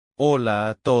Hola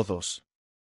a todos.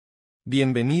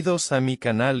 Bienvenidos a mi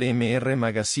canal MR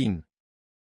Magazine.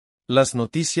 Las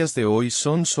noticias de hoy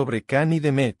son sobre Can y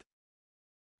Demet.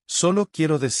 Solo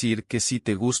quiero decir que si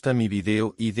te gusta mi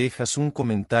video y dejas un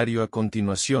comentario a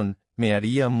continuación, me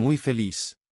haría muy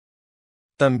feliz.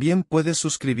 También puedes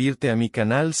suscribirte a mi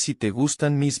canal si te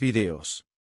gustan mis videos.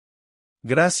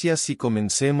 Gracias y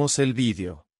comencemos el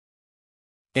vídeo.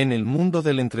 En el mundo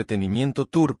del entretenimiento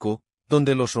turco,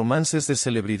 donde los romances de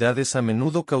celebridades a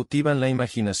menudo cautivan la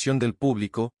imaginación del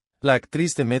público, la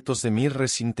actriz Demet Ozdemir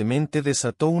recientemente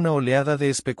desató una oleada de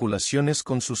especulaciones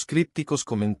con sus crípticos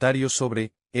comentarios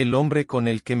sobre el hombre con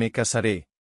el que me casaré.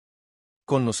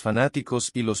 Con los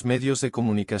fanáticos y los medios de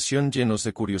comunicación llenos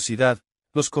de curiosidad,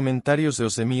 los comentarios de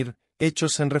Ozdemir,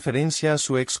 hechos en referencia a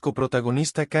su ex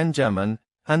coprotagonista Can Yaman,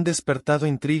 han despertado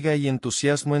intriga y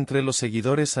entusiasmo entre los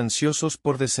seguidores ansiosos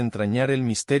por desentrañar el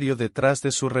misterio detrás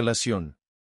de su relación.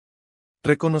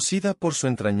 Reconocida por su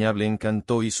entrañable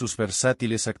encanto y sus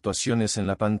versátiles actuaciones en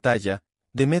la pantalla,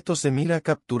 Demet Ozdemir ha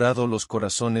capturado los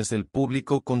corazones del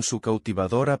público con su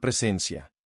cautivadora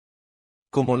presencia.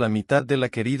 Como la mitad de la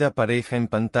querida pareja en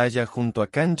pantalla junto a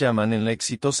Can Yaman en la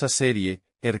exitosa serie,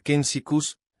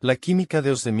 Erkensikus, la química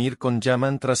de Ozdemir con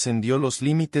Yaman trascendió los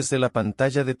límites de la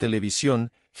pantalla de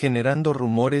televisión, generando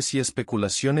rumores y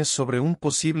especulaciones sobre un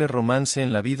posible romance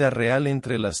en la vida real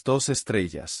entre las dos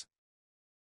estrellas.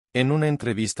 En una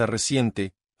entrevista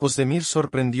reciente, Ozdemir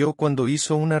sorprendió cuando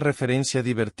hizo una referencia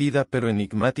divertida pero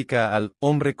enigmática al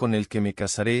hombre con el que me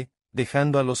casaré,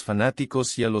 dejando a los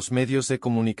fanáticos y a los medios de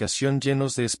comunicación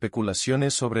llenos de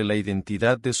especulaciones sobre la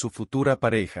identidad de su futura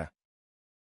pareja.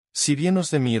 Si bien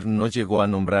Ozdemir no llegó a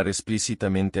nombrar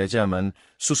explícitamente a Yaman,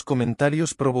 sus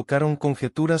comentarios provocaron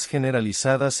conjeturas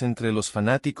generalizadas entre los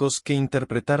fanáticos que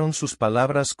interpretaron sus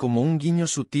palabras como un guiño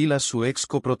sutil a su ex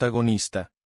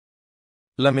coprotagonista.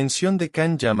 La mención de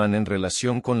Can Yaman en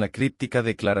relación con la críptica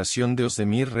declaración de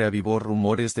Ozdemir reavivó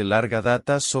rumores de larga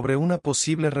data sobre una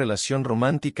posible relación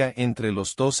romántica entre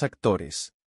los dos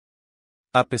actores.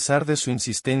 A pesar de su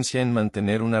insistencia en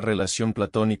mantener una relación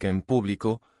platónica en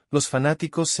público, los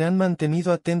fanáticos se han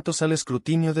mantenido atentos al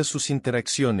escrutinio de sus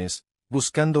interacciones,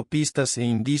 buscando pistas e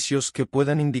indicios que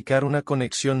puedan indicar una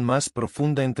conexión más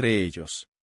profunda entre ellos.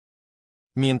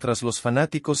 Mientras los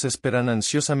fanáticos esperan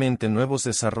ansiosamente nuevos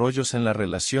desarrollos en la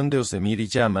relación de Ozdemir y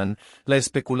Yaman, la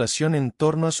especulación en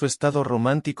torno a su estado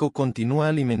romántico continúa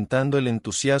alimentando el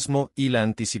entusiasmo y la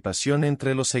anticipación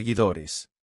entre los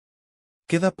seguidores.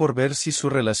 Queda por ver si su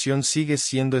relación sigue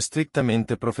siendo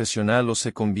estrictamente profesional o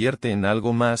se convierte en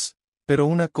algo más, pero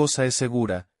una cosa es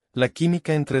segura, la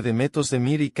química entre Demet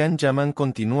Ozdemir y Can Yaman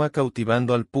continúa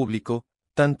cautivando al público,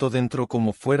 tanto dentro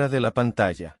como fuera de la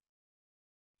pantalla.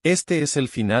 Este es el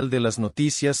final de las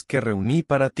noticias que reuní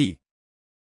para ti.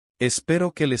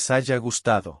 Espero que les haya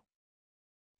gustado.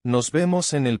 Nos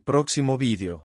vemos en el próximo vídeo.